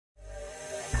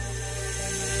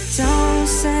Don't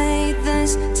say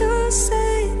this, don't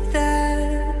say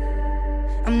that.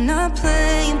 I'm not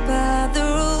playing by the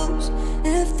rules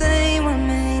if they were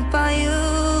made by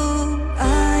you.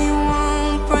 I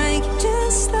won't break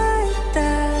just like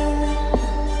that.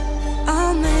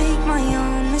 I'll make my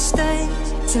own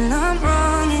mistakes till I'm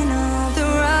wrong in all the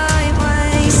right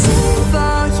ways. Save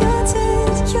all your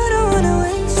tears, you don't wanna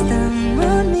waste them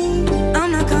on me.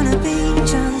 I'm not gonna be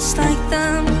just like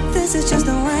them. This is just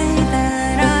the way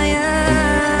that I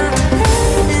am.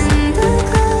 In the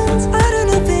clouds, I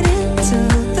don't fit into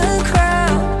the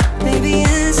crowd. Baby,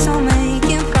 it's all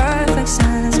making perfect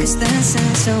sense, 'cause this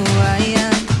is who I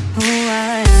am, who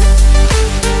I am.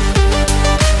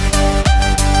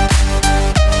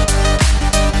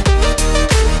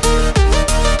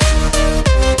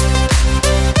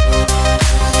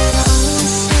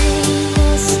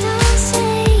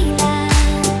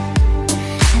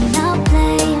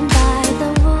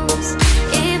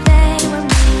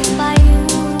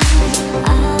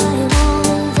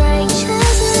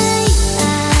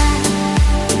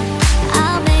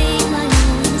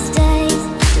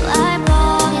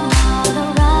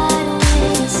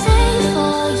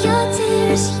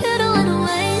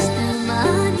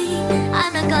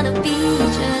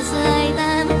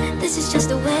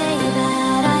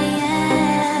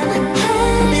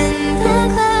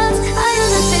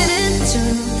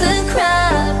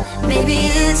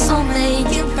 It's all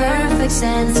making perfect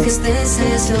sense, 'cause this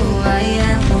is who I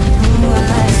am, who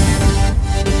I am.